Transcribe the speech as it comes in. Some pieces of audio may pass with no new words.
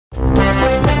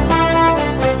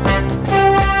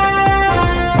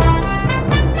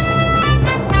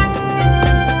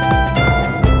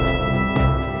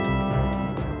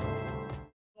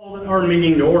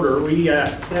meeting to order. We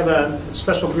have a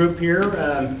special group here,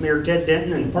 Mayor Ted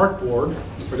Denton and the Park Board.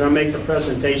 We're going to make a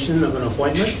presentation of an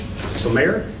appointment. So,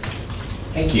 Mayor.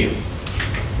 Thank you.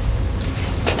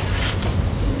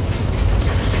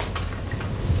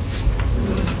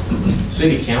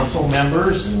 City Council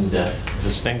members and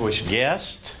distinguished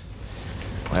guests.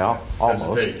 Well,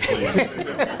 almost.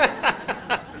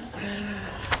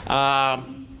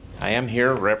 I am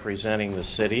here representing the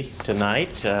city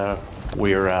tonight.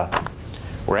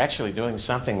 We're actually doing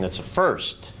something that's a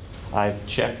first. I've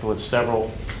checked with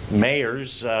several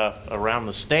mayors around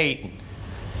the state.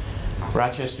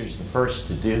 Rochester's the first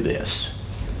to do this.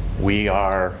 We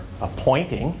are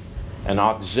appointing an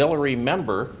auxiliary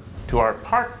member to our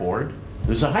park board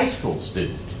who's a high school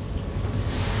student.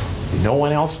 No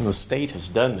one else in the state has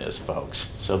done this,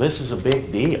 folks, so this is a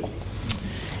big deal.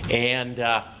 And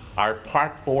our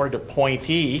park board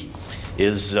appointee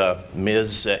is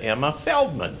Ms. Emma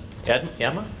Feldman.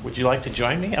 Emma, would you like to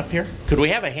join me up here? Could we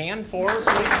have a hand for her,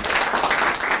 please?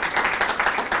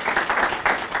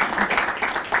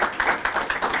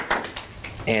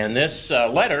 And this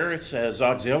letter says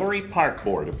Auxiliary Park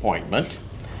Board Appointment,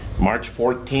 March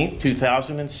 14,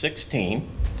 2016.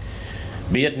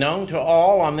 Be it known to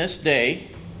all on this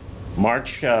day,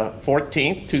 March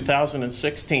 14,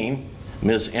 2016,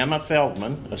 Ms. Emma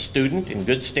Feldman, a student in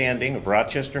good standing of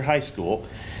Rochester High School,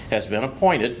 has been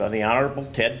appointed by the Honorable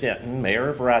Ted Denton, Mayor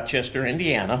of Rochester,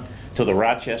 Indiana, to the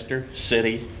Rochester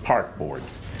City Park Board.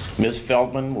 Ms.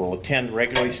 Feldman will attend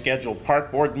regularly scheduled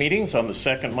Park Board meetings on the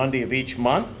second Monday of each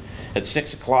month at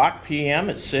 6:00 p.m.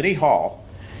 at City Hall.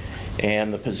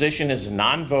 And the position is a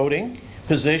non-voting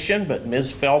position, but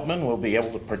Ms. Feldman will be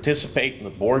able to participate in the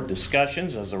board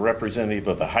discussions as a representative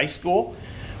of the high school,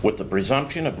 with the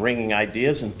presumption of bringing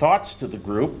ideas and thoughts to the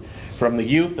group from the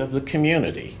youth of the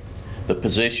community. The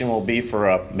position will be for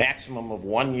a maximum of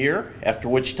 1 year, after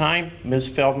which time Ms.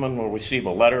 Feldman will receive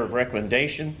a letter of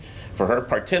recommendation for her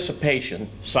participation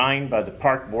signed by the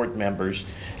park board members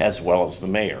as well as the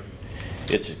mayor.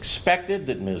 It's expected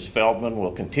that Ms. Feldman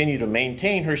will continue to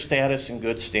maintain her status in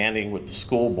good standing with the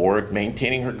school board,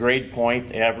 maintaining her grade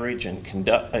point, average, and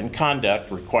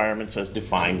conduct requirements as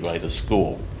defined by the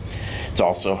school. It's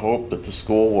also hoped that the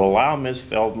school will allow Ms.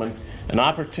 Feldman an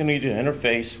opportunity to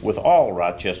interface with all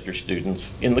Rochester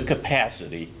students in the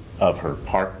capacity of her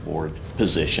park board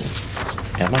position.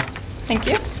 Emma? Thank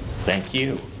you. Thank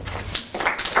you.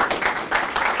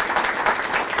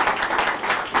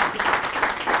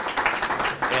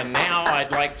 And now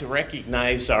I'd like to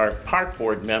recognize our park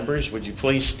board members. Would you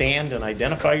please stand and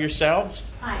identify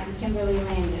yourselves? Hi, I'm Kimberly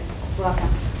Landis. Welcome.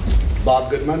 Bob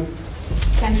Goodman.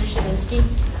 Kendra Shabinsky.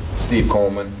 Steve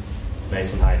Coleman.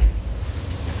 Mason Hyde.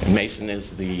 And Mason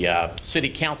is the city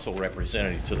council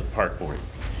representative to the park board.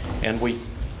 And we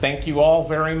thank you all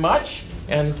very much.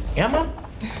 And Emma,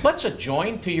 let's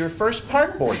adjourn to your first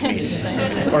park board meeting.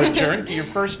 Or adjourn to your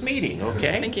first meeting,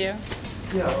 okay? Thank you.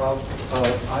 Yeah,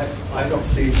 I don't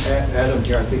see Adam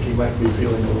here. I think he might be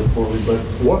feeling a little poorly, but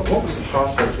what was the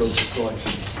process of the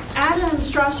selection? Adam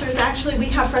Strasser is actually, we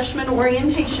have freshman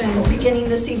orientation beginning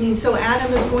this evening. So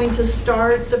Adam is going to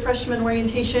start the freshman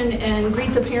orientation and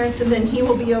greet the parents, and then he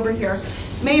will be over here.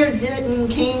 Mayor Denton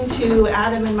came to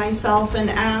Adam and myself and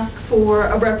asked for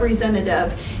a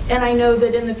representative. And I know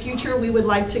that in the future we would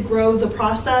like to grow the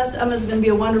process. Emma's going to be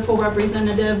a wonderful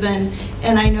representative, and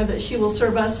I know that she will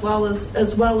serve us well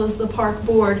as well as the park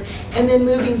board. And then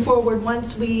moving forward,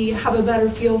 once we have a better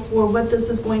feel for what this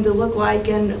is going to look like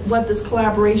and what this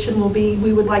collaboration will be,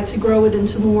 we would like to grow it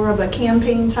into more of a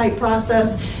campaign type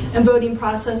process and voting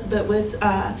process, but with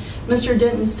Mr.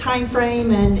 Denton's time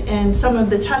frame and some of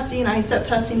the testing, ISEP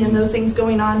testing and those things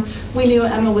going on, we knew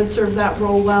Emma would serve that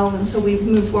role well, and so we've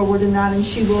moved forward in that, and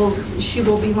she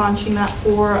will be launching that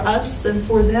for us and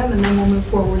for them, and then we'll move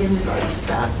forward in regards to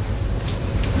that.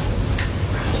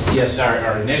 Yes,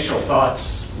 our initial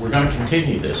thoughts, we're going to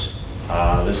continue this.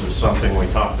 This was something we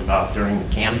talked about during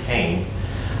the campaign.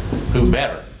 Who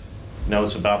better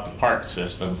knows about the park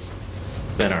system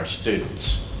than our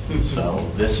students? So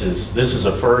this is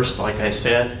a first, like I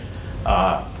said,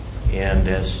 and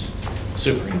as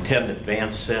Superintendent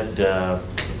Vance said, the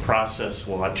process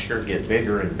will, I'm sure, get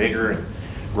bigger and bigger and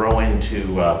grow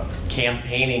into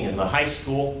campaigning in the high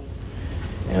school,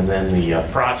 and then the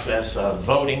process of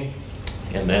voting,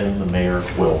 and then the mayor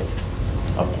will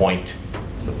appoint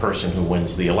the person who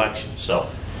wins the election. So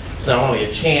it's not only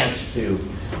a chance to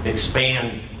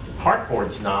expand the park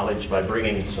board's knowledge by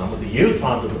bringing some of the youth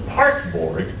onto the park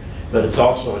board, but it's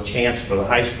also a chance for the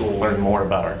high school to learn more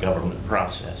about our government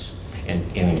process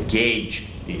and engage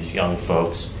these young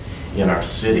folks in our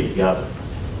city government.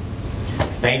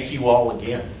 Thank you all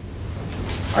again.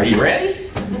 Are you ready?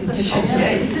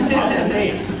 Okay.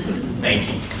 Thank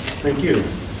you. Thank you.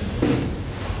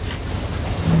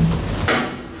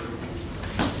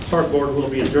 Park Board will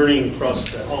be adjourning across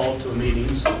the hall to a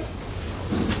meeting. So.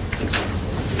 Thanks.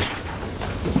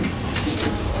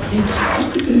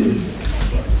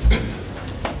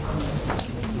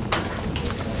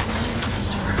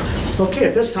 Okay,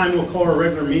 at this time we'll call our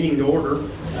regular meeting to order.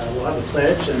 We'll have a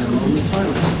pledge and a moment of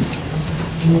silence.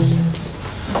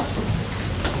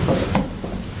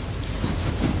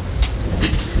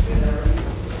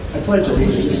 I pledge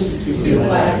allegiance to the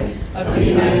flag of the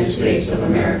United States of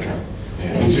America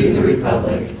and to the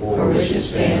republic for which it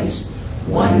stands,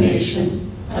 one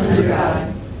nation, under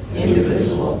God,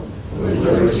 indivisible, with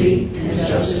liberty and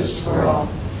justice for all.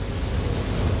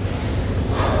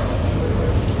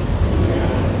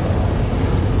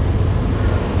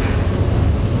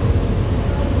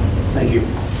 Thank you.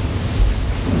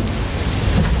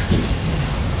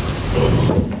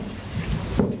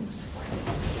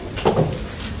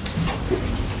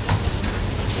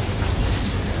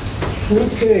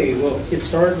 Okay, we'll get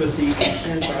started with the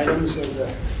consent items of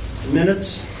the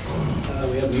minutes.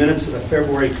 We have minutes of the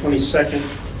February 22nd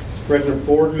regular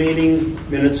board meeting,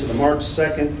 minutes of the March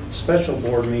 2nd special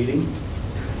board meeting,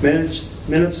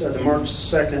 minutes of the March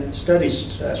 2nd study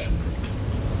session.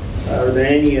 Are there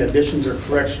any additions or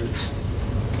corrections?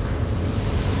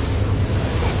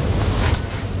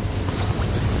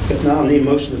 If not, I'll need a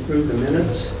motion to approve the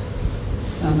minutes.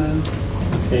 So moved.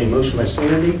 Okay, motion by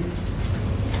Sandy.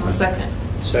 I'll second.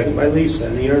 Second by Lisa.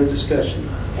 Any other discussion?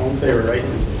 All in favor, right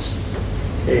hand, please.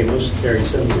 Okay, motion carries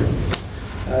 7-0.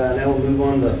 Now we'll move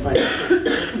on to financial.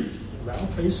 Val,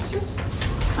 please.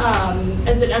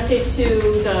 As an update to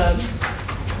the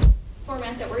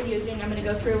format that we're using, I'm going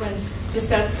to go through and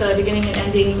discuss the beginning and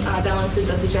ending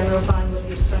balances of the general fund with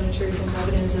the expenditures and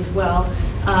revenues as well.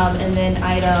 And then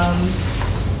item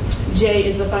J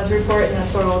is the funds report, and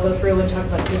that's where I'll go through and talk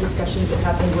about the discussions that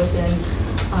happened within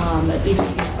each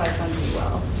of these 5 funds as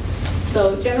well.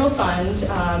 So general fund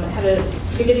had a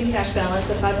beginning cash balance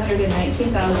of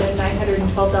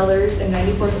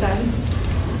 $519,912.94,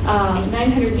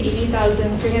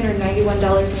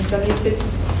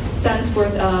 $980,391.76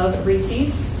 worth of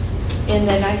receipts, and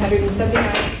then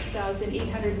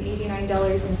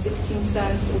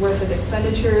 $979,889.16 worth of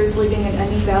expenditures, leaving an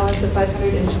ending balance of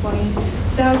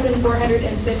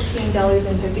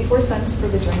 $520,415.54 for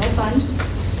the general fund.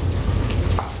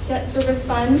 Debt service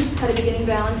fund had a beginning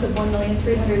balance of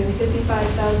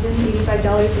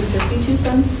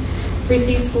 $1,355,085.52.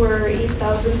 Receipts were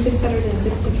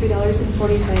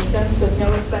 $8,663.45 with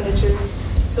no expenditures,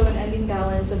 so an ending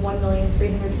balance of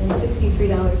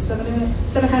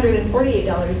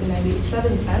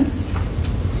 $1,363,748.97.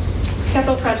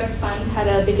 Capital projects fund had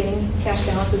a beginning cash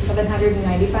balance of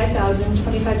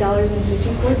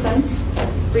 $795,025.54.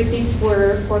 Receipts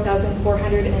were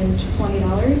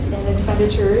 $4,420, and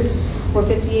expenditures were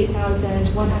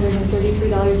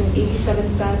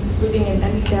 $58,133.87, leaving an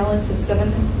ending balance of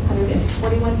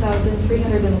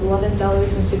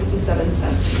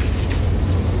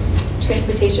 $741,311.67.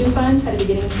 Transportation fund had a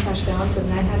beginning cash balance of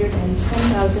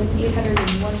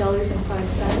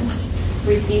 $910,801.05.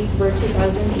 Receipts were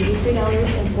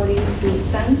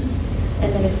 $2,083.48,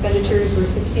 and then expenditures were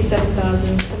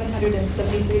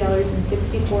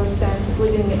 $67,773.64,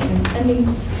 leaving an ending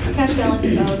cash balance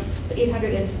of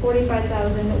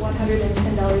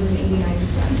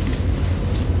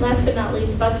 $845,110.89. Last but not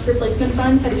least, bus replacement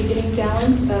fund had a beginning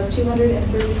balance of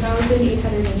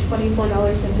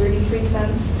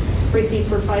 $230,824.33. Receipts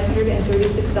were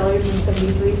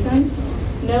 $536.73.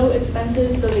 No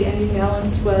expenses, so the ending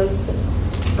balance was,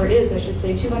 or is, I should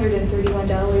say,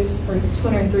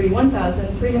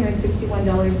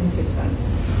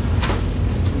 $231,361.06.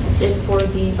 That's it for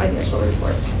the financial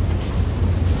report.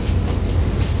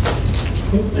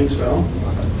 Thanks, Val.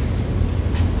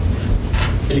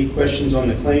 Any questions on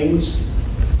the claims?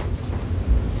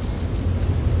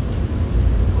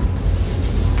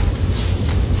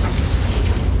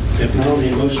 If not,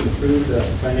 any motion to approve the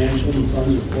financial and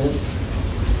funds report?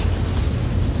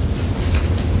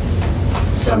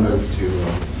 So moved to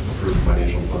approve the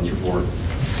financial funds report.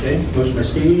 Okay, motion by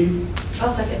Steve I'll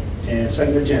second. and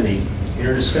second by Jenny. Any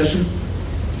other discussion?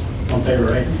 All in favor,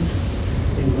 right?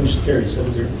 Okay, motion carries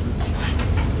 7-0.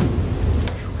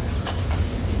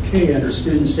 Okay, under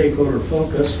student stakeholder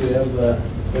focus, we have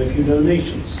quite a few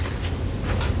donations.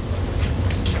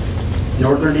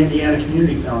 Northern Indiana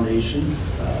Community Foundation,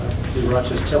 the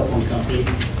Rochester Telephone Company,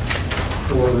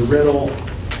 for the Riddle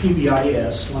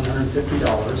PBIS,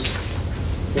 $150.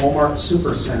 Walmart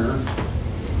Super Center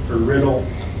for Riddle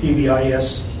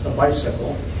PBIS, a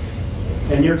bicycle,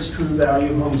 Enyards True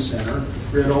Value Home Center,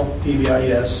 Riddle,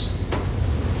 PBIS,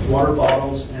 water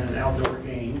bottles and an outdoor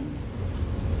game.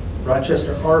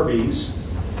 Rochester Arby's,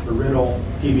 for Riddle,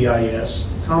 PBIS,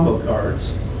 combo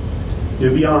cards.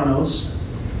 Dubiano's,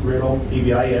 Riddle,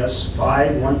 PBIS,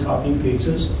 5 one-topping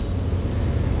pizzas.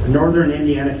 The Northern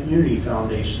Indiana Community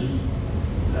Foundation,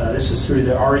 this is through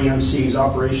the REMC's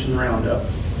Operation Roundup.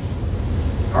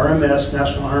 RMS,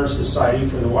 National Honor Society,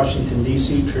 for the Washington,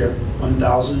 D.C. trip,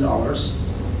 $1,000.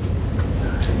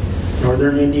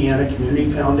 Northern Indiana Community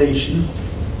Foundation,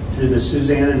 through the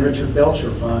Suzanne and Richard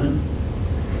Belcher Fund.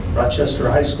 Rochester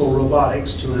High School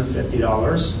Robotics,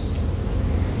 $250.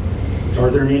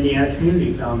 Northern Indiana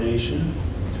Community Foundation,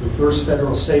 through First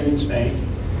Federal Savings Bank,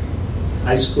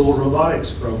 High School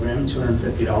Robotics Program,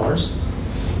 $250.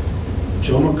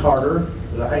 Joe McCarter,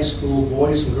 for the high school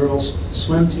boys and girls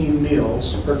swim team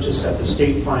meals purchased at the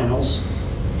state finals,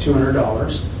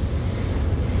 $200.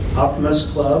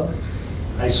 Optimus Club,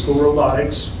 high school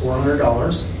robotics,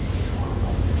 $400.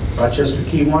 Rochester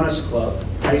Kiwanis Club,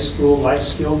 high school life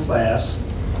skill class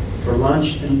for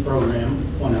lunch and program,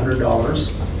 $100.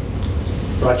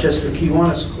 Rochester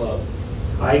Kiwanis Club,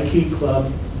 High Key Club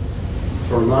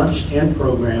for lunch and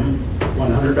program,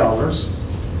 $100.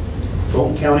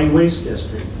 Fulton County Waste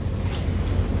District,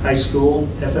 high school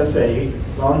FFA,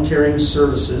 volunteering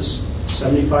services,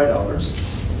 $75.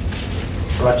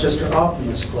 Rochester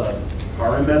Optimus Club,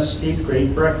 RMS 8th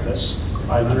grade breakfast,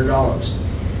 $500.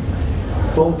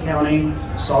 Fulton County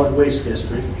Solid Waste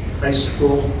District, high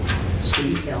school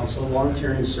student council,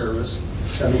 volunteering service,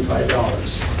 $75.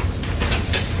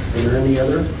 Are there any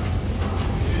other?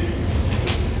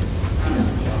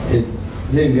 It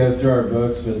didn't go through our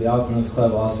books, but the Optimus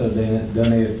Club also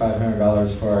donated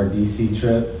 $500 for our DC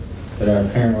trip, but our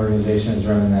parent organization is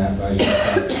running that. But I just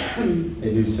thought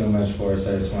they do so much for us,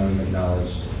 I just wanted them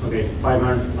acknowledged. Okay,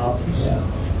 500 Optimus Yeah.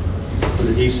 for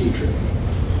the DC trip.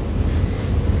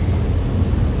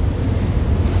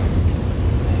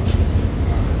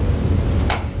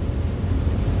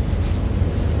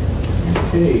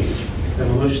 Okay, have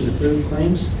a motion to approve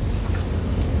claims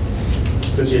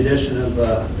with the addition of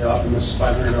the Optimus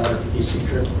 $500 DC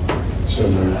trip. So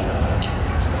moved.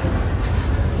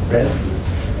 Brad?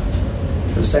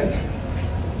 For a second?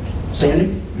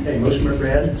 Sandy? Okay, motion by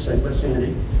Brad, second by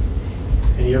Sandy.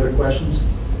 Any other questions?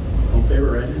 All in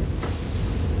favor, right here?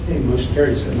 Okay, motion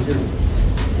carries 7-0.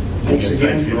 Thanks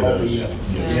again for all the,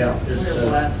 We're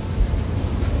blessed.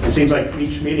 it seems like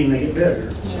each meeting they get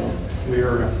better. So we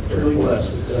are truly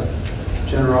blessed with the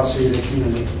generosity of the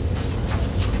community.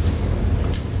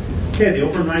 Okay, the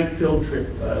overnight field trip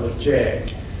with JAG.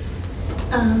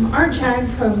 Our JAG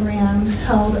program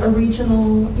held a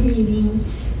regional meeting,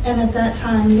 and at that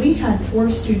time we had 4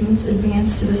 students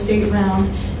advance to the state round: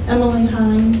 Emily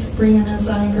Hines, Brianna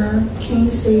Zeiger, King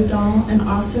Stavdahl, and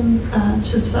Austin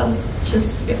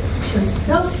Chiskowski. Is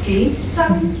that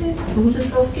how you say it?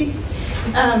 Chiskowski.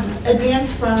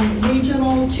 Advanced from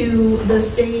regional to the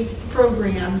state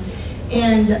program.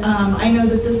 And I know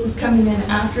that this is coming in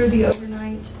after the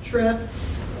overnight trip.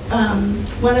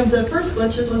 One of the first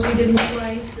glitches was we didn't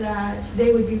realize that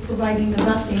they would be providing the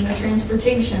busing, the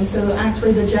transportation. So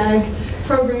actually the JAG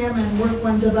program and Work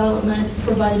One Development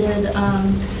provided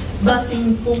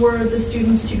busing for the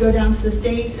students to go down to the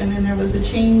state, and then there was a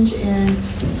change in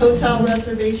hotel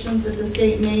reservations that the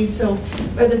state made. So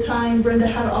by the time Brenda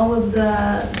had all of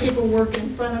the paperwork in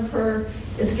front of her,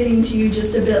 it's getting to you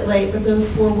just a bit late, but those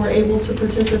 4 were able to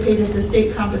participate in the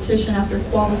state competition after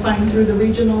qualifying through the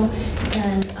regional,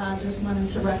 and just wanted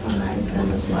to recognize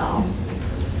them as well.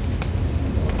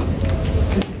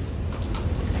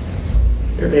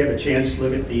 Everybody have a chance to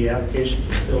look at the application for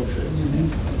the field trip?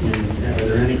 And are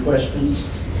there any questions?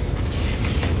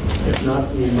 If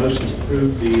not, need a motion to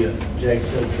approve the JAG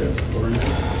field trip or not?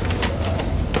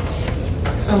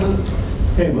 So moved.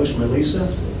 Okay, motion by Lisa,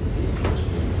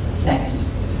 Second.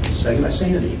 second by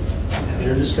Sandy.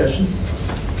 Any discussion?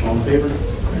 All in favor?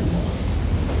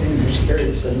 Okay, motion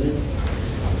carried, 7-0.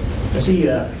 I see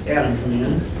Adam come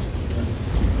in.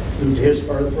 Moved to his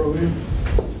part of the program. I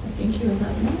think he was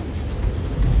up next.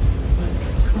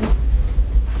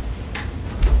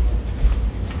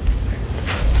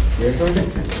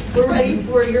 We're ready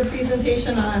for your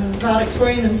presentation on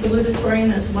valedictorian and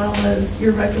salutatorian, as well as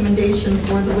your recommendation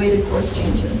for the weighted course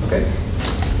changes. Okay.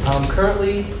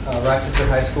 Currently, Rochester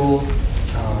High School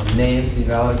names the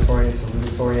valedictorian and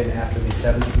salutatorian after the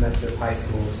 7th semester of high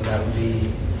school, so that would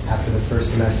be after the 1st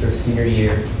semester of senior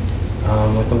year.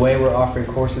 With the way we're offering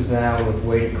courses now, with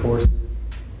weighted courses,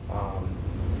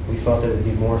 we felt it would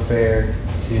be more fair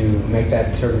to make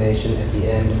that determination at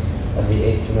the end of the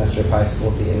 8th semester of high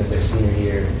school, at the end of their senior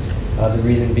year. The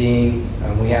reason being,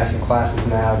 we have some classes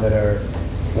now that are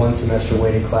one semester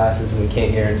weighted classes, and we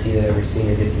can't guarantee that every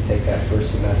senior gets to take that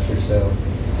first semester. So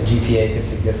the GPA could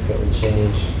significantly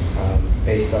change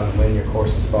based on when your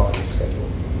courses fall on your schedule.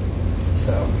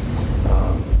 So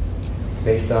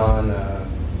based on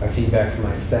my feedback from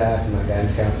my staff and my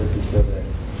guidance counselor, we feel that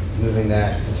moving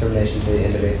that determination to the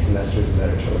end of 8 semester is a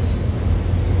better choice.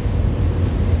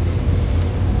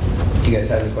 Do you guys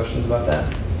have any questions about that?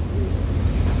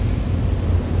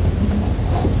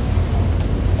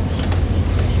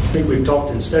 I think we've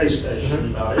talked in study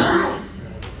session about it.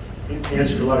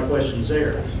 Answered a lot of questions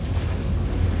there.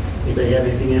 Anybody have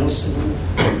anything else?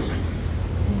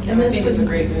 And I think it's a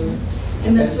great move.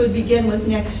 And this would begin with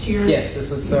next year's? Yes, this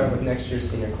would start with next year's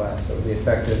senior class, so it would be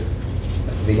effective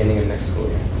at the beginning of next school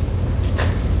year.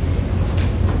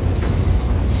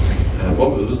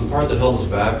 What was the part that held us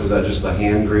back? Was that just the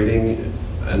hand grading,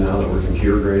 and now that we're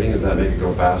computer grading, does that make it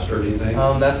go faster, do you think?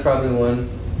 That's probably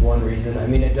one reason. I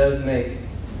mean, it does make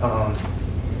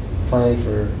planning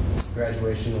for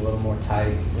graduation a little more tight.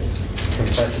 It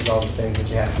compresses all the things that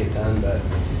you have to get done, but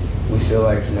we feel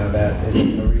like that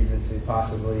is a reason to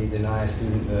possibly deny a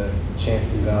student the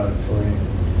chance to be valedictorian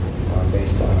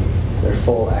based on their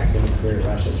full academic career at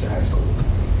Rochester High School.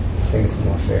 I think it's a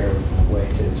more fair way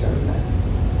to determine that.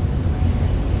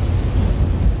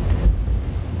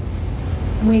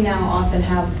 We now often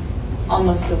have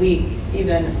almost a week,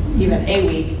 even a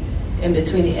week, in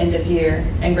between the end of year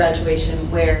and graduation,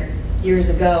 where years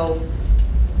ago,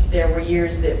 there were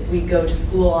years that we'd go to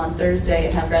school on Thursday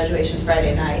and have graduation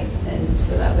Friday night, and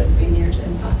so that would be near to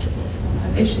impossible. So I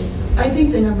appreciate that. I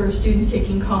think the number of students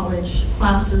taking college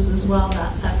classes as well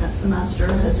that second semester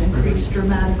has increased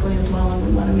dramatically as well, and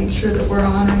we want to make sure that we're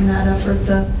honoring that effort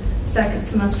the second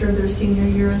semester of their senior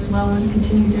year as well, and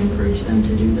continue to encourage them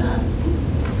to do that.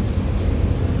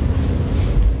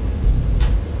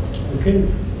 Okay.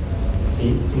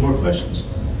 Any more questions?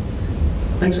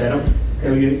 Thanks, Adam.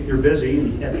 You're busy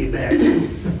and have to get back.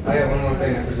 I got one more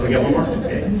thing to present. We got one more?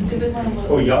 Okay. Do we want to vote?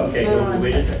 Oh, yeah, okay. vote on them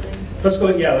Wait. separately? Let's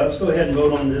go ahead and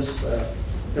vote on this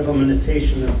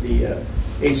implementation of the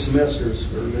 8 semesters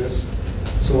for this.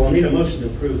 So we'll need a motion to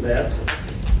approve that.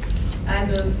 I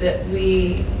move that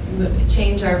we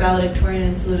change our valedictorian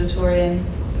and salutatorian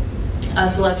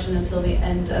selection until the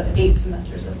end of 8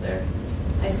 semesters of their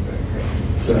high school career.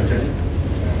 Okay.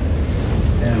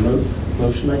 And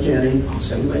motion by Jenny,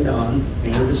 second by Don.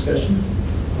 Any other discussion?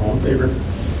 All in favor?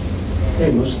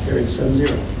 Okay, motion carried 7-0.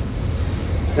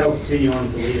 Now we'll continue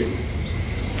on with the leading.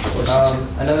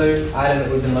 Another item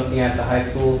that we've been looking at the high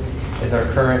school is our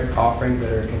current offerings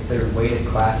that are considered weighted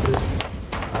classes.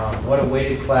 What a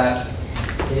weighted class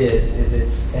is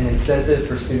it's an incentive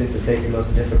for students to take the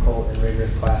most difficult and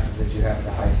rigorous classes that you have at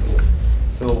the high school.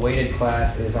 So a weighted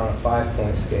class is on a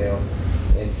 5-point scale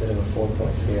instead of a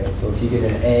 4-point scale. So if you get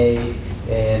an A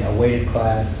in a weighted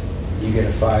class, you get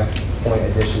a 5-point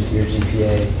addition to your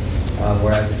GPA,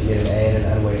 whereas if you get an A in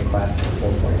an unweighted class, it's a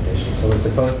 4-point addition. So it's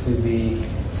supposed to be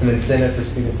some incentive for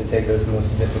students to take those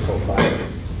most difficult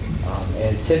classes.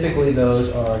 And typically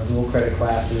those are dual credit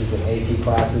classes and AP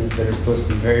classes that are supposed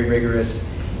to be very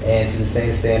rigorous and to the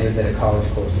same standard that a college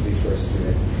course would be for a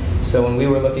student. So when we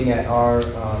were looking at our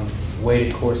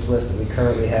weighted course list that we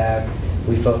currently have,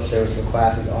 we felt that there were some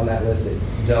classes on that list that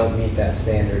don't meet that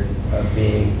standard of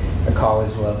being a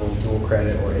college level dual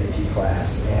credit or AP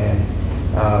class. And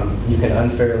you can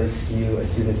unfairly skew a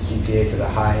student's GPA to the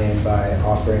high end by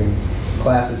offering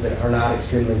classes that are not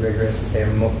extremely rigorous, that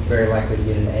they're very likely to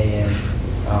get an A in,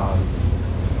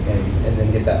 and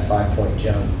then get that 5-point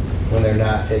jump when they're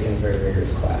not taking a very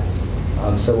rigorous class.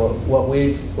 So what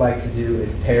we'd like to do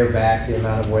is pare back the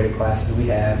amount of weighted classes we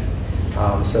have,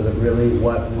 so that really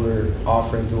what we're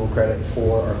offering dual credit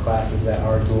for are classes that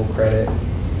are dual credit,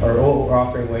 or what we're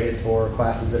offering weighted for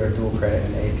classes that are dual credit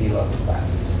and AP level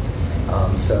classes.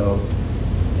 So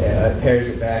it pares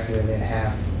it back in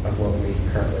half of what we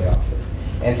currently offer.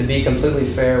 And to be completely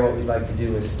fair, what we'd like to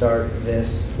do is start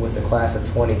this with the class of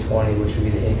 2020, which would be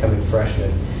the incoming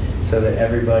freshmen, so that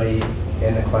everybody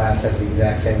in the class has the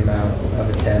exact same amount of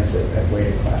attempts at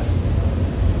weighted classes.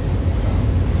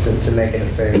 So to make it a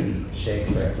fair shake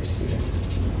for every student.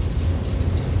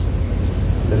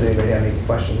 Does anybody have any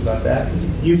questions about that?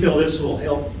 Do you feel this will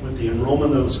help with the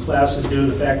enrollment of those classes due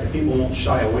to the fact that people won't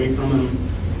shy away from them,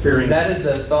 fearing? That is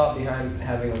the thought behind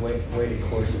having a weighted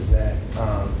course, is that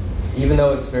even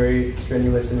though it's very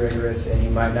strenuous and rigorous and you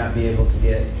might not be able to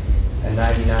get a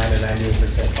 99 or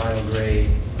 98% final grade,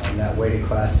 that weighted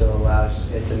class still allows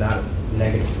it to not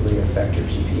negatively affect your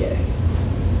GPA.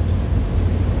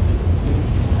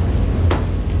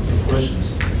 Any questions?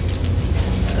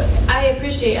 I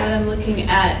appreciate Adam looking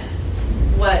at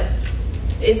what,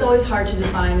 it's always hard to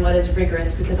define what is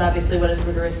rigorous, because obviously what is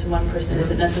rigorous to one person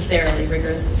isn't necessarily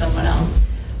rigorous to someone else.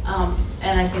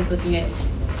 And I think looking at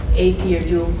AP or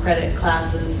dual credit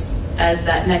classes as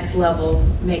that next level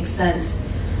makes sense.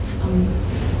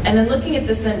 And then looking at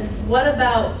this then, what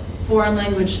about Foreign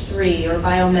Language 3 or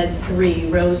Biomed 3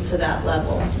 rose to that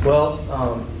level? Well,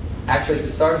 actually at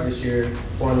the start of this year,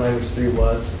 Foreign Language 3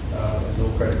 was a dual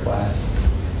credit class,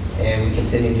 and we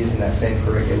continued using that same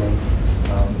curriculum,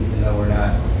 even though we're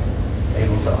not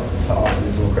able to offer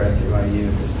the dual credit through IU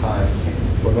at this time.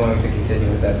 We're going to continue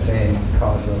with that same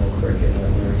college level curriculum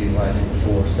that we were utilizing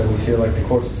before. So we feel like the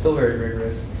course is still very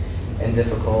rigorous and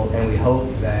difficult, and we hope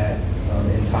that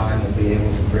in time we'll be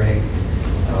able to bring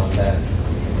that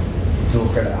dual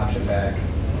credit option back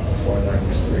to Foreign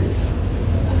Language 3.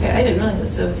 Okay, I didn't realize that.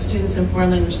 So students in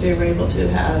Foreign Language 3 were able to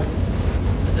have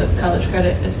a college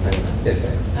credit as part of it? Yes,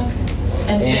 ma'am.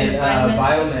 Okay. And same with Biomed?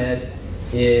 Biomed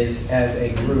is, as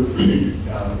a group,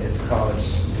 is college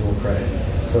dual credit.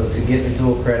 So to get the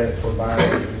dual credit for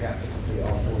Biomed, you have to complete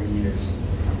all 4 years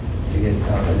to get,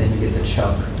 and then you get the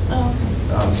chunk. Oh,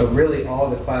 okay. So really all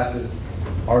the classes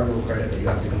are dual credit, but you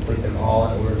have to complete them all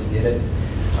in order to get it.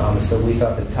 So we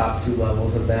thought the top 2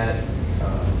 levels of that,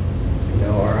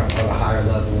 are a higher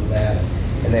level of that,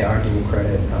 and they are dual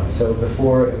credit. So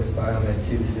before it was Biomed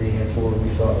 2, 3, and 4, we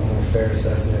felt a more fair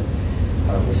assessment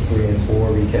was 3 and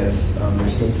 4 because there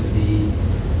seems to be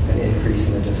an increase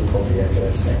in the difficulty after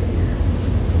that second year.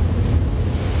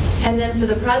 And then for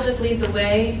the Project Lead the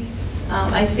Way,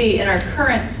 I see in our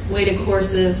current weighted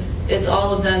courses, it's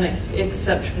all of them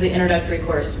except for the introductory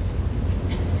course.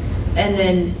 And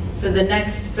then for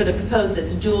the proposed,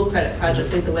 it's dual credit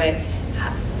Project Lead the Way.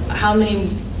 How many,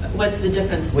 what's the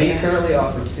difference there? We currently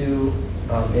offer 2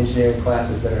 engineering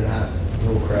classes that are not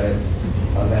dual credit.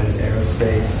 That is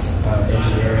aerospace,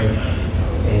 engineering,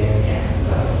 and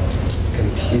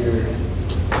computer,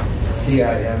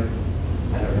 CIM.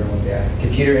 I don't remember what they are.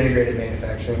 Computer integrated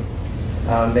manufacturing.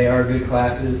 They are good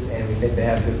classes, and we think they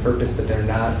have good purpose, but they're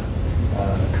not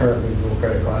currently dual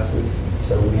credit classes.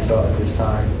 So we felt at this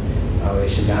time they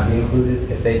should not be included.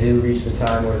 If they do reach the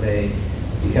time where they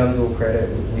become dual credit,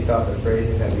 we thought the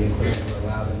phrasing that we included would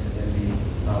allow them to then be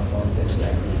lumped into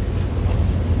that group.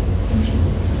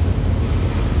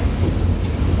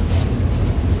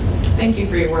 Thank you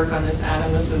for your work on this,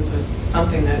 Adam. This is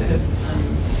something that has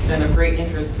been of great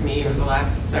interest to me over the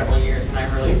last several years, and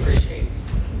I really appreciate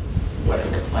what it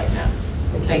looks like now.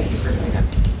 Thank you for doing that.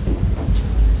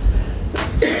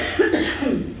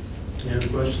 Any other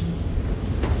questions?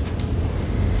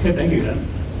 Okay, thank you, Dan.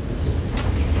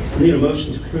 I need a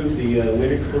motion to approve the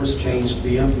weighted course change to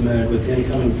be implemented with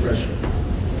incoming freshmen.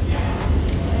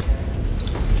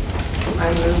 I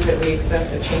move that we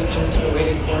accept the changes to the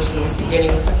weighted courses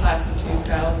beginning with the class of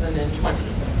 2020.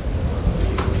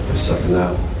 I second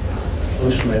that.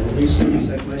 Motion by Lisa,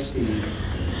 second by Steve.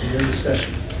 Any other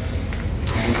discussion?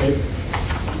 Okay.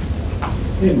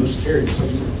 Okay, motion carried.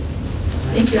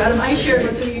 Thank you, Adam. I shared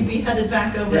with him you'd be headed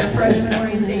back over to freshman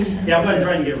orientation. Yeah, I'm not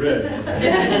trying to get rid of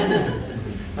it.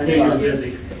 I know you're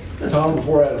busy. Tom,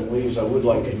 before Adam leaves, I would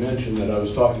like to mention that I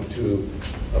was talking to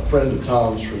a friend of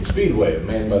Tom's from Speedway, a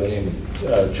man by the name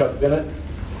of Chuck Bennett.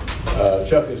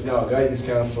 Chuck is now a guidance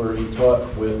counselor. He taught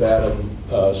with Adam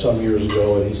some years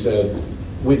ago, and he said,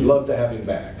 we'd love to have him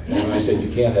back. And I said,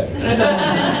 you can't have him.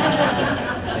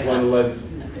 Just want to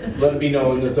let it be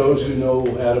known that those who know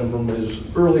Adam from his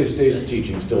earliest days of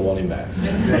teaching still want him back.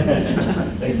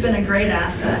 He's been a great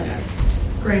asset.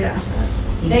 Great asset.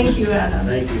 Thank you, Adam.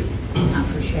 Thank you. Not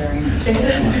for sharing. No.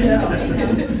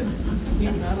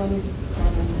 He's not on the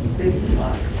big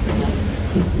block.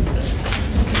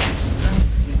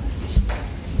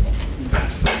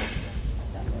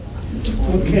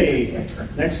 Okay,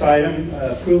 next item,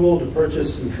 approval to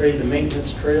purchase and trade the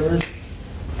maintenance trailer.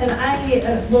 And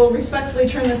I will respectfully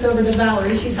turn this over to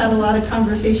Valerie. She's had a lot of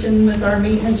conversation with our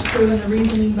maintenance crew and the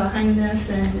reasoning behind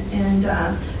this and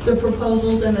the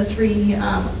proposals and the 3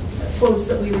 quotes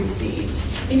that we received.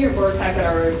 In your board packet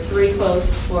are 3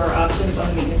 quotes for options on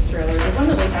the maintenance trailer. The one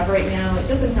that we have right now, it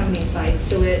doesn't have any sides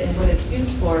to it, and what it's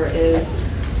used for is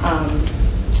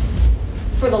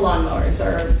for the lawnmowers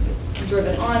are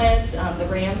driven on it, the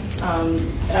ramps.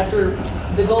 After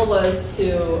the goal was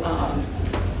to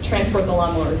transport the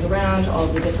lawnmowers around to all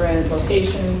the different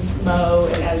locations, mow,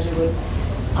 and as you would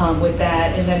with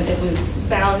that, and then it was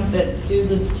found that due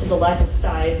to the lack of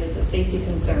sides, it's a safety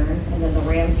concern, and then the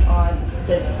ramps on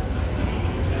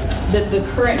that the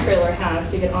current trailer has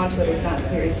to get onto it is not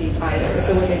very safe either.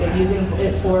 So what they've been using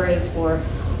it for is for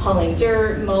hauling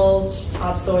dirt, mulch,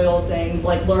 topsoil things,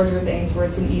 like larger things where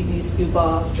it's an easy scoop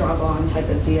off, drop on type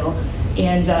of deal.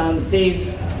 And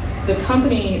the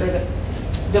company, or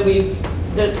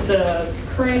the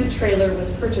current trailer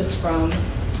was purchased from,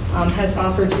 has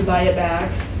offered to buy it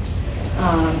back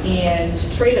and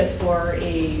trade us for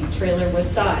a trailer with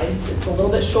sides. It's a little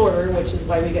bit shorter, which is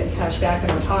why we get cash back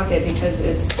in our pocket, because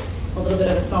it's a little bit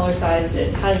of a smaller size.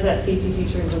 It has that safety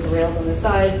features with the rails on the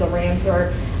sides. The ramps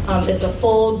are, it's a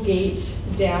full gate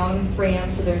down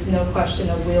ramp, so there's no question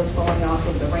of wheels falling off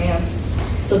of the ramps.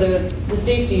 So the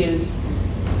safety is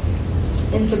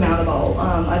insurmountable.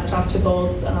 I've talked to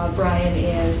both Brian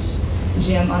and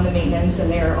Jim on the maintenance, and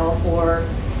they're all for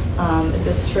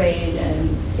this trade,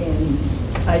 and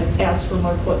I asked for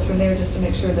more quotes from there just to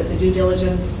make sure that the due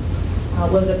diligence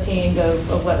was obtained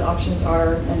of what options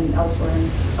are and elsewhere,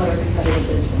 and other competitive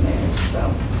bids from there.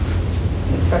 So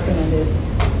it's recommended.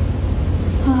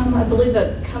 I believe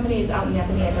the company is out in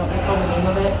Nepany. I don't recall the name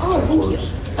of it. Oh, thank you.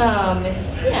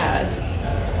 Yeah, it's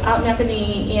out in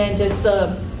Nepany, and it's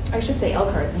I should say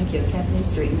Elkhart. Thank you. It's Nepany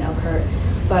Street in Elkhart.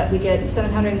 But we get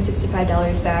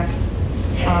 $765 back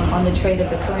on the trade of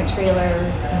the current trailer,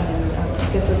 and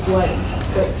gets us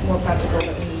what's more practical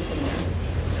that we need from there.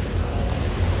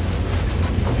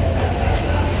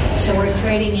 So we're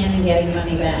trading in and getting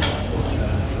money back.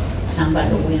 Sounds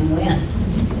like a win-win.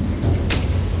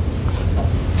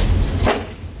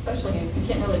 Especially, you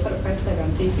can't really put a price tag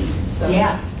on safety. So.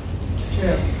 Yeah, it's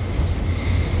true.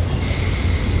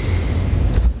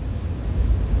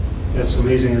 It's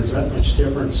amazing there's that much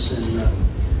difference in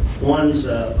one's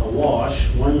a wash,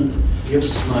 one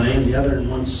gives us money, and the other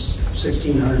one's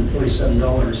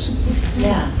 $1,647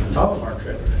 yeah. on top of our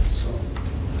trailer. So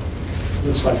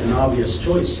looks like an obvious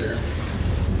choice there.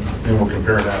 And we're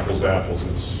comparing apples to apples.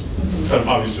 It's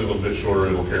obviously a little bit shorter.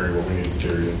 It'll carry what we need to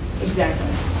carry it.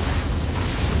 Exactly.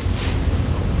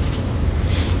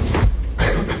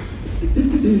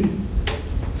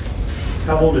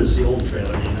 How old is the old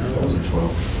trailer? You know?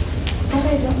 2012.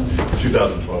 Okay, don't.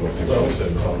 2012, I think, is what we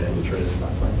said on the trade.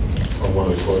 On one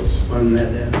of the quotes. On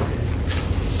that then, okay.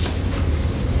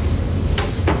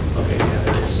 Okay, yeah,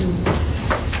 there is.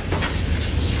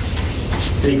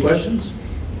 Any questions?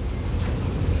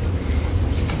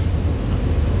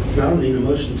 No, I don't need a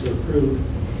motion to approve.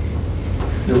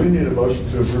 Do we need a motion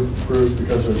to approve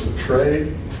because there's a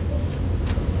trade?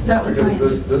 That was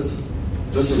Because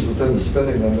this is within the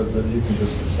spending limit that you can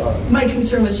just decide. my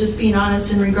concern was just being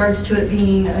honest in regards to it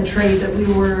being a trade, that we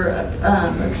were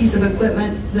a piece of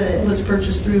equipment that was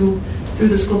purchased through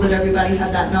the school, that everybody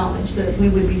had that knowledge that we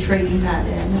would be trading that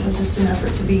in. It was just an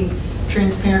effort to be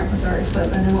transparent with our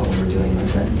equipment and what we were doing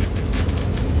with it.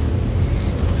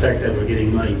 The fact that we're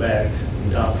getting money back on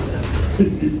top of that.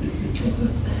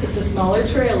 It's a smaller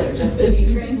trailer, just to be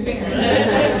transparent.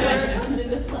 It comes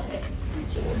into play.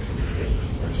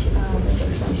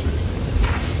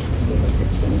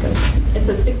 It's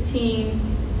a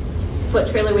 16-foot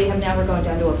trailer we have now. We're going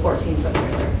down to a 14-foot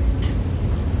trailer.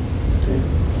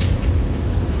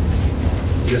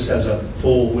 This has a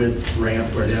full width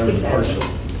ramp right down to partial.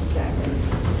 Exactly.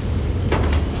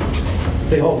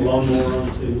 They hold lawnmower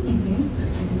on too.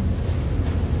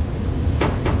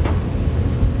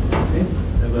 Okay,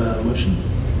 have a motion.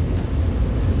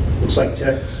 Looks like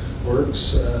Tech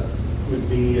Works would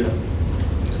be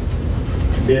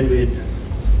bid we'd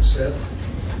accept.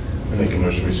 I make a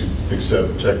motion we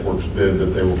accept Tech Works bid that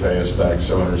they will pay us back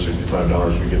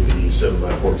 $765. We get the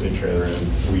 7x14 trailer and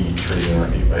we trade in our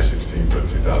 8x16 foot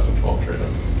 2012 trailer.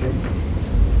 Okay.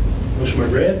 Motion by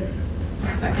Brad.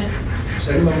 Second.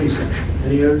 Second by Lisa.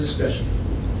 Any other discussion?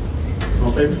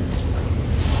 All in favor?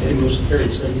 Okay, motion carried.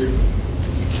 7-0.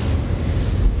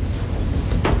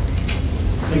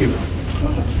 Thank you.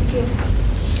 Thank you.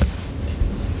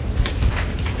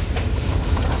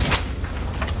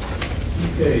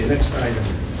 Okay, next item.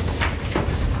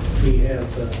 We have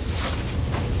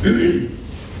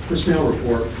personnel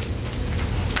report.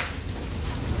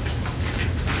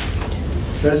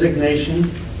 Resignation,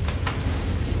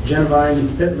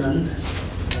 Genevieve Pittman,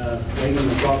 Megan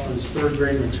McLaughlin's third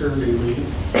grade maternity leave.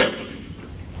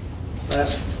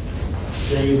 Last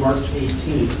day, March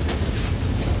 18th.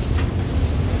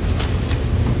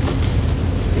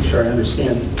 Make sure I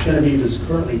understand. Genevieve is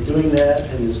currently doing that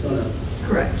and is going to.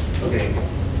 Correct. Okay.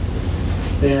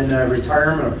 Then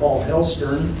retirement of Paul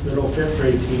Hellstern, middle fifth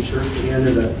grade teacher at the end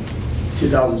of the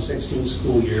 2016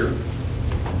 school year.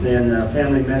 Then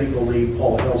family medical leave,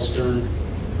 Paul Hellstern.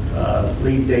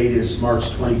 Leave date is March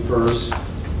 21st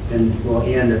and will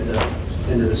end at the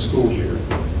end of the school year.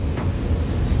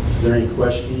 Are there any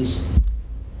questions?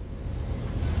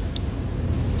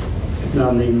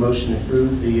 Now need a motion to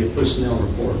approve the personnel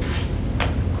report.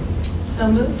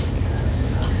 So moved.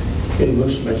 Okay,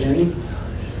 motion by Jenny.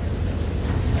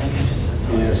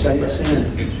 And second by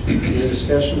Sandy. Any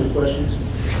discussion or questions?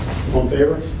 All in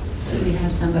favor? Do we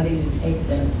have somebody to take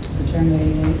the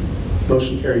maternity leave?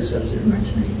 Motion carries 7-0.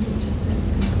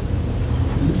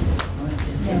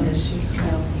 And does she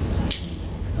travel?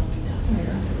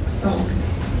 Oh,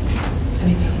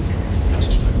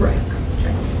 right.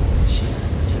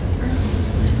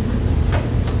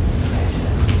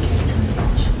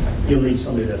 You'll need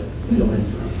somebody to fill in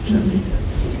for Jenny.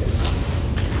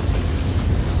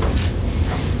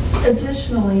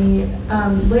 Additionally,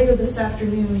 later this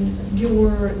afternoon,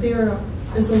 there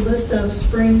is a list of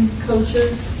spring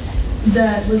coaches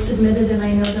that was submitted, and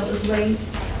I know that was late.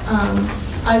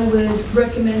 I would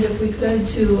recommend, if we could,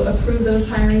 to approve those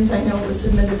hirings. I know it was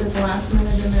submitted at the last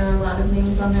minute, and there are a lot of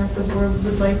names on there. If the board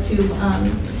would like to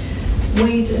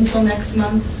wait until next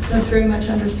month, that's very much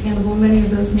understandable. Many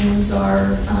of those names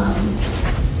are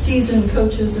seasoned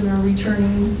coaches and are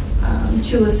returning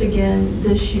to us again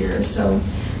this year. So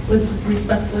would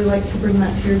respectfully like to bring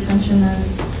that to your attention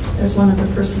as one of the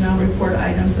personnel report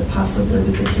items that possibly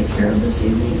we could take care of this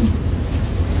evening.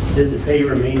 Did the pay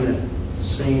remain the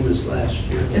same as last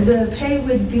year? The pay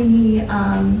would be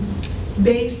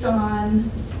based on,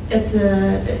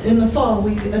 in the fall,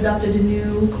 we adopted a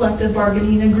new collective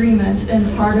bargaining agreement,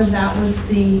 and part of that was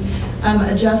the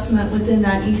adjustment within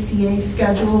that ECA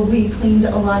schedule. We cleaned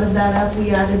a lot of that up. We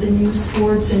added the new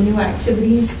sports and new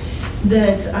activities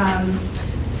that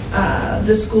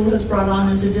the school has brought on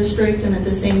as a district, and at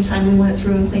the same time we went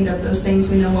through and cleaned up those things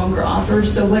we no longer offer.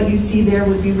 So what you see there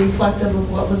would be reflective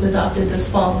of what was adopted this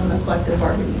fall in the collective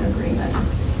bargaining agreement.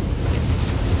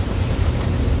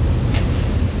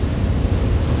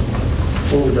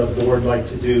 What would the board like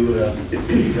to do?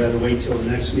 Rather wait till the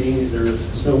next meeting?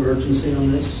 There's no urgency on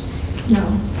this? No.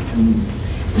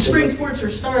 The spring sports are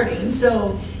starting,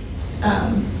 so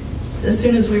as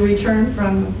soon as we return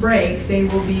from break, they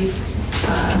will be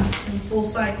in full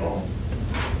cycle.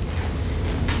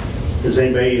 Does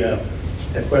anybody have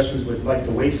questions, would like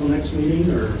to wait till next meeting,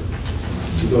 or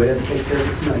to go ahead and take care of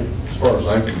it tonight? As far as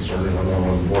I'm concerned, and I'm not one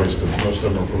of the boys, but most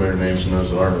of them are familiar names, and those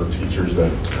that aren't are teachers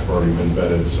that have already been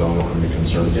vetted, so I don't have any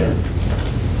concerns there. No,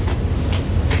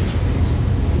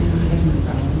 I have no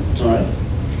problem. All right.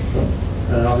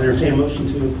 I'll entertain a motion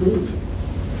to approve.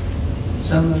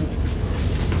 So moved.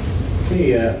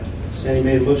 Okay, Sandy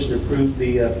made a motion to approve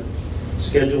the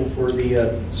schedule for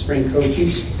the spring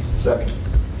coaches. Second.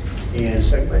 And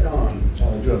second by Don.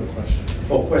 I do have a question.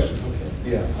 Oh, question, okay.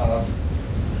 Yeah.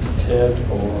 Ted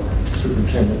or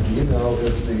Superintendent, do you know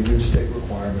if the new state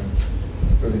requirement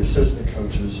for the assistant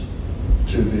coaches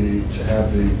to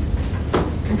have the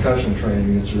concussion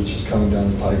training, it's just coming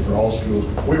down the pike for all schools?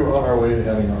 We were on our way to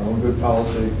having our own good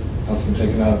policy. Now it's been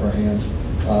taken out of our hands.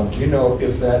 Do you know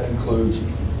if that includes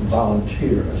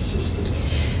volunteer assistants?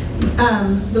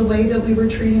 The way that we were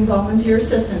treating volunteer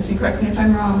assistants, and correct me if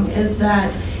I'm wrong, is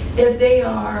that if they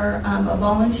are a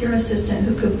volunteer assistant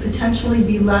who could potentially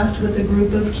be left with a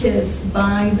group of kids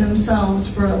by themselves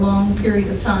for a long period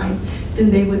of time,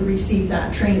 then they would receive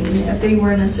that training. If they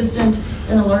were an assistant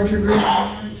in a larger group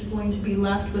and weren't going to be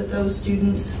left with those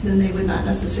students, then they would not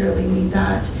necessarily need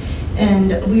that.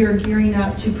 And we are gearing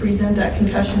up to present that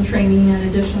concussion training and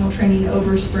additional training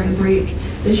over spring break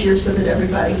this year so that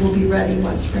everybody will be ready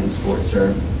once spring sports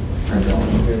are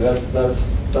going. Okay,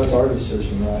 that's our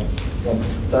decision, right?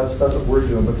 That's what we're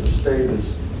doing, but the state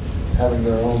is having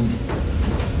their own.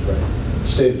 Right. The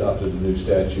state adopted a new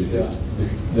statute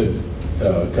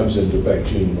that comes into effect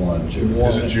June 1. June 1.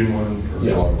 Is it June 1 or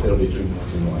Yeah, July 1? it'll be June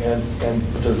 1.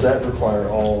 And does that require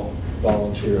all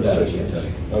volunteer That I assistants?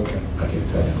 can't tell you. Okay. I can't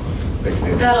tell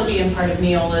you. That'll be in part of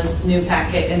Neola's new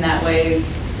packet in that way.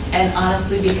 And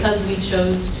honestly, because we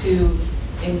chose to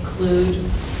include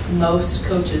most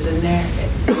coaches in there,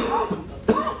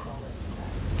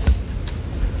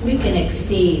 We can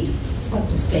exceed what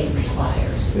the state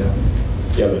requires.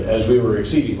 Yeah, but as we were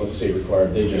exceeding what the state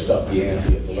required, they just upped the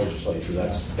ante at the legislature.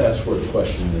 That's where the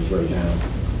question is right now.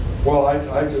 Well,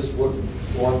 I just wouldn't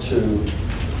want to,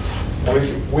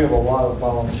 we have a lot of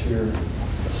volunteer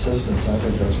assistants. I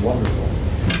think that's wonderful.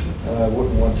 And I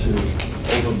wouldn't want to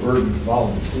overburden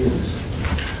volunteers,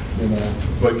 you know.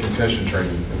 But concussion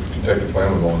training, Kentucky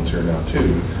Plan will volunteer now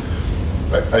too.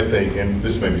 I think, and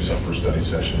this may be something for study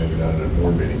session, maybe not at a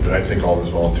board meeting, but I think all those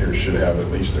volunteers should have at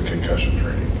least the concussion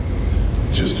training,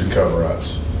 just to cover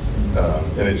us.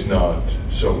 And it's not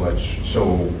so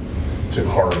too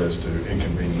hard as to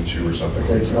inconvenience you or something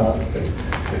like It's that.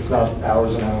 it's not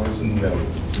hours and hours. No.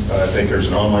 I think there's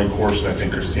an online course, and I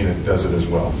think Christina does it as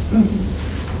well.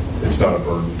 It's not a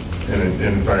burden.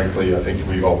 And frankly, I think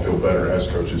we all feel better as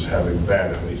coaches having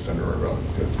that at least under our belt.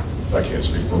 I can't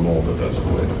speak for them all, but that's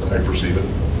the way I perceive it.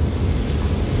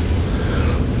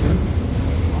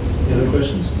 Any other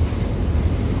questions?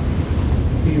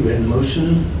 You had a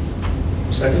motion,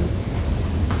 second?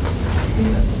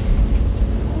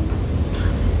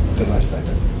 Did I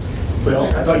second? Well,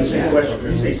 I thought you said question.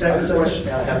 You say second question?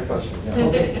 Yeah, I had a question. Yeah.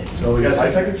 Okay, so we got My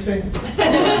second. second stands.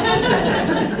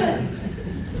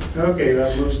 Okay, we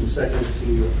have a motion second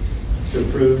to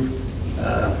approve.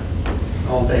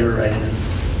 All in favor, right hand.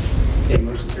 Okay,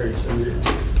 motion carried 7-0.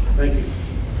 Thank you.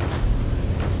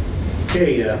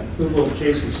 Okay, approval of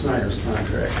Jason Snyder's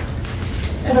contract.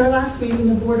 At our last meeting,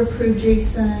 the board approved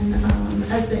Jason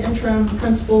as the interim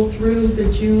principal through the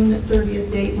June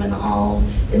 30th date when all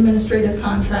administrative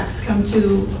contracts come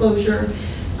to closure.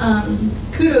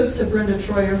 Kudos to Brenda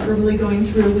Troyer for really going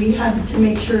through. We had to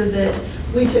make sure that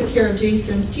we took care of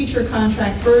Jason's teacher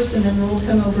contract first and then rolled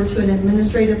him over to an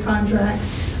administrative contract.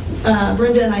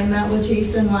 Brenda and I met with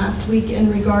Jason last week in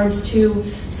regards to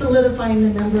solidifying the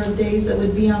number of days that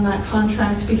would be on that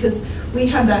contract, because we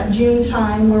have that June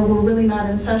time where we're really not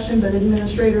in session, but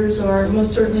administrators are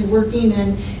most certainly working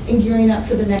and gearing up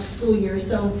for the next school year.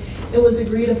 So it was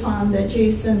agreed upon that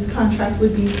Jason's contract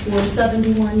would be for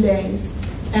 71 days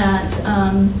at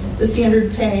the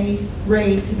standard pay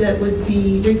rate that would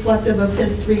be reflective of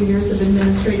his 3 years of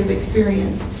administrative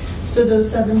experience. So those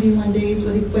 71 days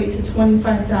would equate to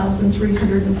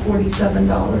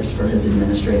 $25,347 for his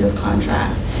administrative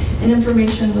contract. And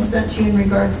information was sent to you in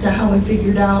regards to how we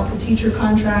figured out the teacher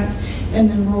contract and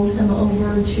then rolled him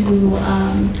over to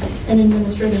an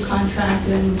administrative contract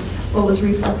and what was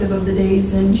reflective of the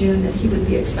days in June that he would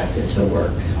be expected to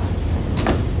work.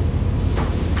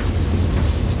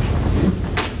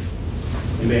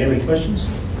 Anybody have any questions?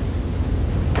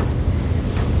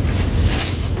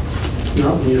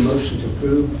 No, we need a motion to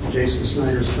approve Jason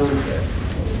Snyder's contract.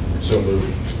 So moved.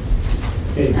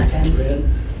 Okay, Second. Brad,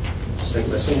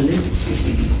 second by Sandy.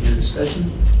 Any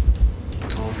discussion?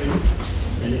 All in favor?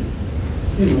 Any?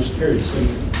 Okay, motion carried.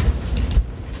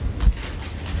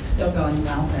 Still going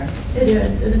well there. It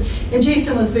is. And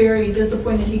Jason was very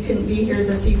disappointed he couldn't be here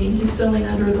this evening. He's feeling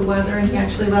under the weather, and he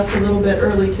actually left a little bit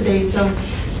early today, so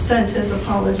sent his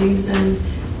apologies and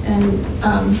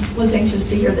was anxious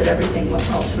to hear that everything went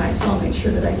well tonight, so I'll make sure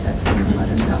that I text him and let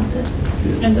him know that.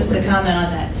 And just to comment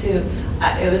on that too,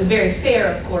 it was very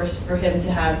fair, of course, for him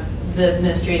to have the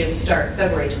administrative start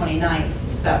February 29th.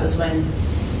 That was when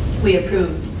we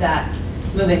approved that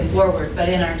moving forward. But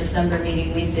in our December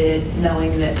meeting, we did,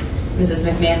 knowing that Mrs.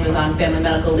 McMahon was on family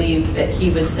medical leave, that he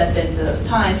would step in for those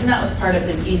times, and that was part of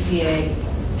his ECA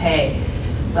pay.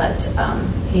 But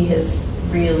he has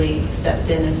really stepped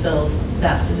in and filled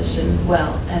that position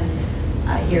well, and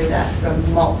I hear that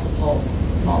from multiple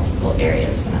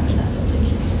areas when I'm in that building.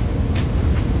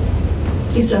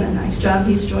 He's done a nice job.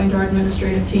 He's joined our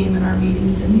administrative team in our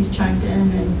meetings, and he's chimed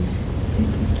in and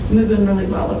moving really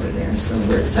well over there. So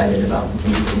we're excited about the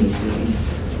things that he's doing.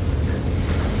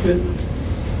 Good.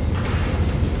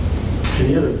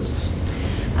 Any other business?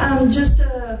 Just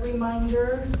a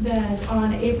reminder that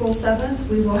on April 7th,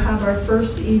 we will have our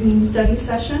first evening study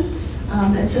session.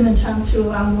 It's an attempt to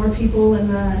allow more people in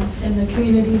the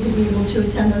community to be able to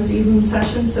attend those evening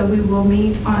sessions. So we will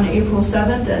meet on April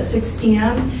 7th at 6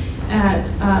 p.m. at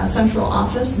Central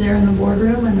Office there in the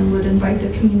boardroom, and then would invite the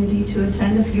community to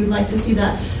attend if you'd like to see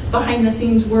that behind the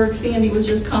scenes work. Sandy was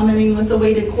just commenting with the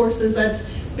weighted courses that's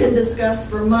been discussed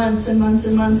for months and months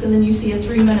and months, and then you see a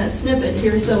 3-minute snippet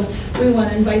here. So we want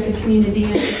to invite the community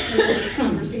in to see those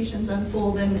conversations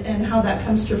unfold and how that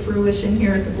comes to fruition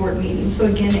here at the board meeting. So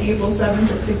again, April 7th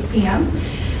at 6 p.m.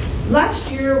 Last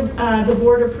year, the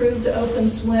board approved to open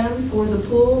swim for the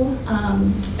pool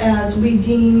as we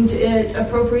deemed it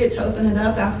appropriate to open it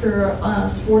up after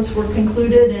sports were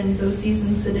concluded and those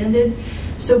seasons had ended.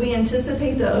 So we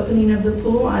anticipate the opening of the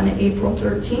pool on April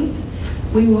 13th.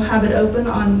 We will have it open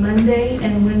on Monday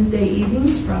and Wednesday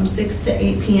evenings from 6 to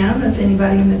 8 p.m. if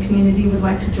anybody in the community would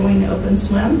like to join Open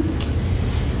Swim.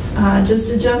 Just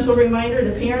a gentle reminder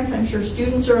to parents, I'm sure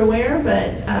students are aware,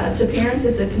 but to parents,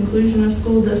 at the conclusion of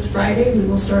school this Friday, we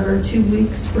will start our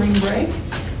 2-week spring break.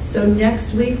 So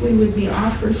next week we would be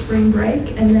off for spring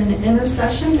break, and then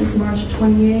intersession is March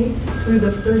 28th through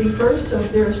the 31st. So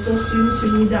if there are still students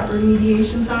who need that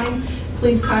remediation time,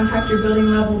 please contact your building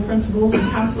level principals and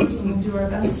counselors, and we'll do our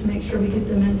best to make sure we get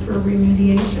them in for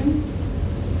remediation.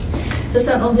 The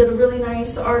Sentinel did a really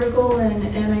nice article,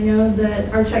 and I know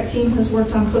that our tech team has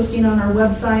worked on posting on our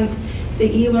website. The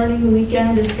e-learning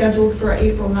weekend is scheduled for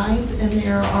April 9th, and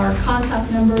there are contact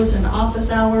numbers and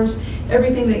office hours,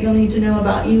 everything that you'll need to know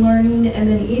about e-learning, and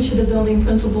then each of the building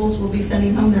principals will be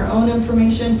sending home their own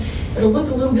information. It'll look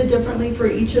a little bit differently for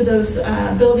each of those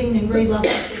building and grade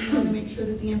levels, so we want to make sure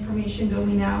that the information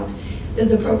going out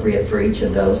is appropriate for each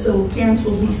of those. So parents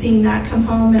will be seeing that come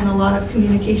home and a lot of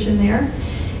communication there.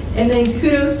 And then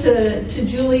kudos to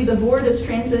Julie. The board is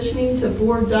transitioning to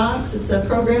board docs. It's a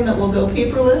program that will go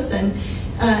paperless, and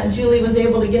Julie was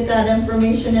able to get that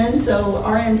information in. So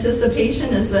our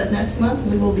anticipation is that next month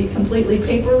we will be completely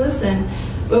paperless, and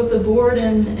both the board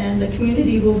and the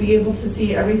community will be able to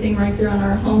see everything right there on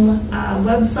our home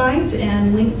website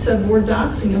and link to board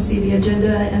docs, and you'll see the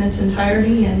agenda in its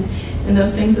entirety and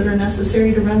those things that are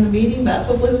necessary to run the meeting, but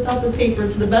hopefully without the paper,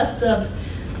 to the best of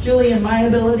Julie and my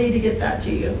ability to get that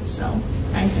to you. So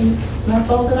I think that's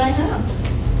all that I have.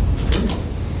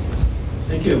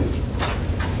 Thank you.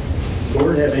 Does the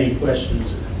board have any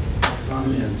questions or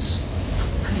comments?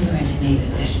 I'm going to need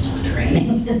additional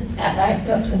training.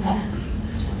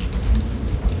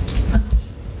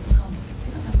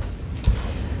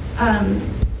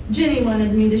 Jenny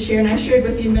wanted me to share, and I shared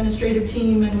with the administrative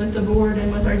team and with the board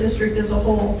and with our district as a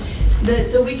whole,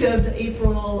 that the week of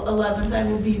April 11th, I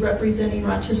will be representing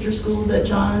Rochester schools at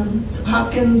Johns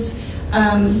Hopkins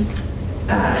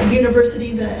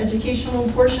University, the educational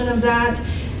portion of that.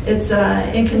 It's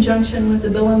in conjunction with the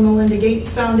Bill and Melinda Gates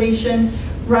Foundation.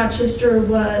 Rochester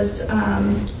was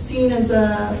seen as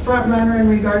a front runner in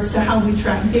regards to how we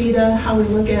track data, how we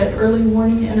look at early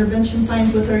warning intervention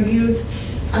signs with our youth.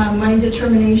 My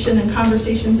determination and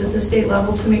conversations at the state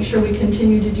level to make sure we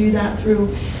continue to do that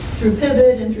through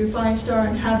Pivot and through 5-Star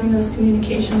and having those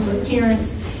communications with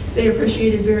parents. They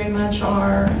appreciated very much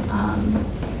our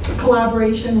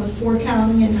collaboration with 4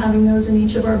 County and having those in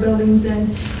each of our buildings,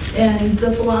 and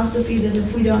the philosophy that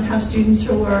if we don't have students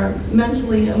who are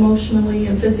mentally, emotionally,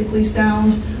 and physically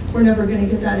sound, we're never going to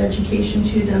get that education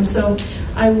to them. So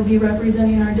I will be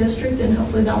representing our district, and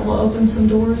hopefully that will open some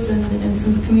doors and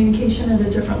some communication at a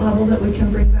different level that we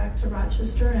can bring back to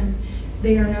Rochester, and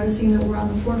they are noticing that we're on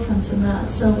the forefronts of that.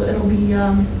 So it'll be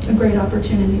a great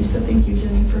opportunity. So thank you,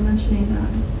 Jenny, for mentioning that.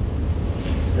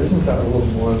 Isn't that a little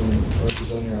more than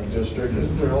representing our district?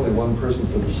 Isn't there only one person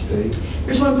for the state?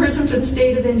 There's one person for the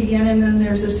state of Indiana, and then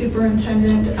there's a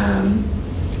superintendent.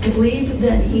 I believe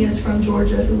that he is from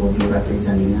Georgia, who will be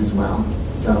representing as well.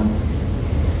 So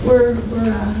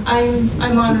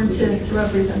I'm honored to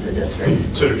represent the district.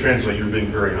 So to translate, you're being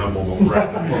very humble, but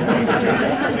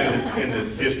in the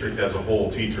district as a whole,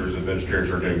 teachers,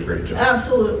 administrators are doing a great job.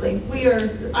 Absolutely.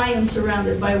 I am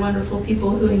surrounded by wonderful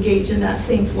people who engage in that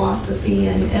same philosophy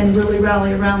and really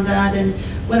rally around that. And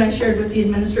when I shared with the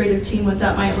administrative team what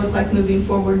that might look like moving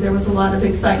forward, there was a lot of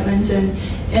excitement.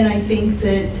 And I think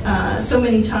that so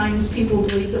many times people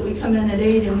believe that we come in at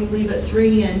 8 and we leave at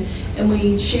 3 and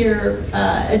we share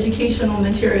educational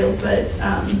materials, but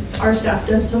our staff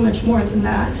does so much more than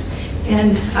that.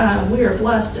 And we are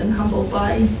blessed and humbled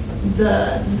by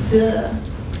the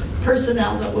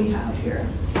personnel that we have here.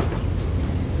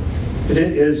 It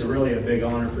is really a big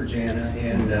honor for Jana,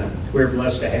 and we're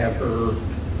blessed to have her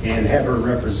and have her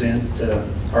represent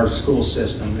our school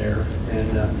system there.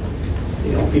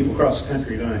 And people across the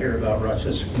country are going to hear about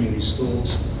Rochester Community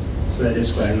Schools, so that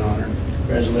is quite an honor.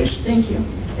 Congratulations. Thank you.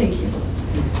 Thank you.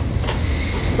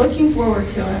 Looking forward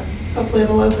to it. Hopefully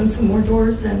it'll open some more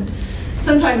doors, and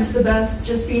sometimes the best,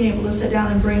 just being able to sit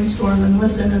down and brainstorm and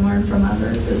listen and learn from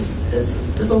others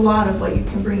is a lot of what you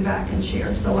can bring back and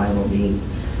share. So I will be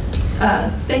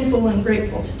thankful and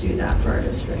grateful to do that for our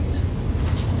district.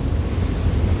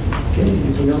 Okay,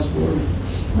 anything else, board?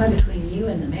 Well, between you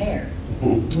and the mayor,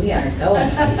 we are going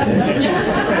places.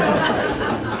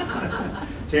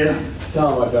 Ted?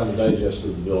 Tom, I found the digest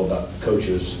of the bill about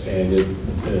coaches, and it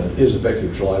is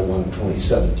effective July 1,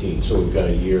 2017, so we've got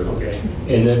a year. Okay.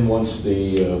 And then once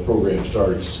the program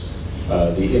starts,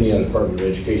 the Indiana Department of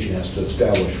Education has to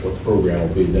establish what the program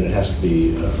will be, then it has to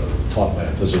be taught by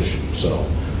a physician. So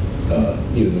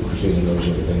even though Christina knows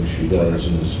everything she does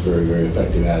and is very, very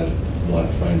effective at it, we'll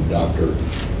have to find a doctor,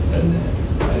 and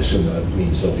I assume that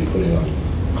means they'll be putting on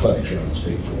clinics around the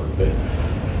state for it. But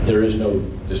there is no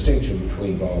distinction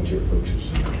between volunteer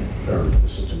coaches or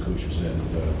assistant coaches and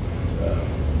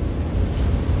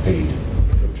paid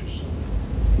coaches.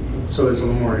 So it's a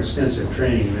little more extensive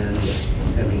training than just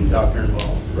having a doctor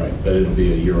involved. Right, but it'll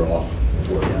be a year off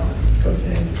before. Yeah. become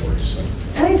mandatory, so.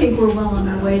 And I think we're well on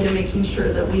our way to making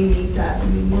sure that we meet that. I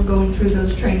mean, we're going through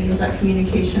those trainings, that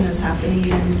communication is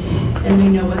happening, and we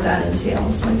know what that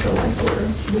entails. So I feel like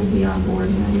we'll be on board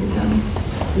and ready to go.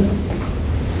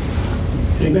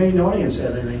 Anybody in the audience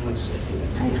have anything like to say?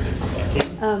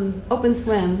 Open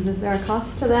swims, is there a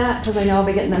cost to that? Because I know I'll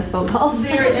be getting those phone calls.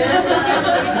 There is, and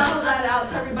I email that out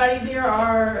to everybody.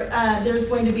 There's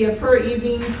going to be a per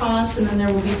evening cost, and then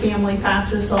there will be family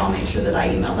passes, so I'll make sure that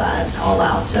I email that all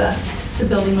out to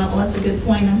building level. That's a good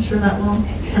point. I'm sure that will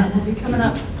be coming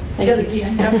up. Thank you.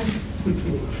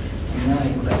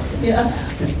 Yeah.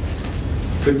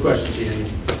 Good question,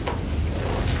 Danny.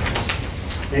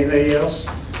 Anybody else?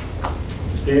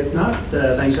 If not,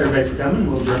 thanks everybody for coming.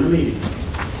 We'll adjourn the meeting.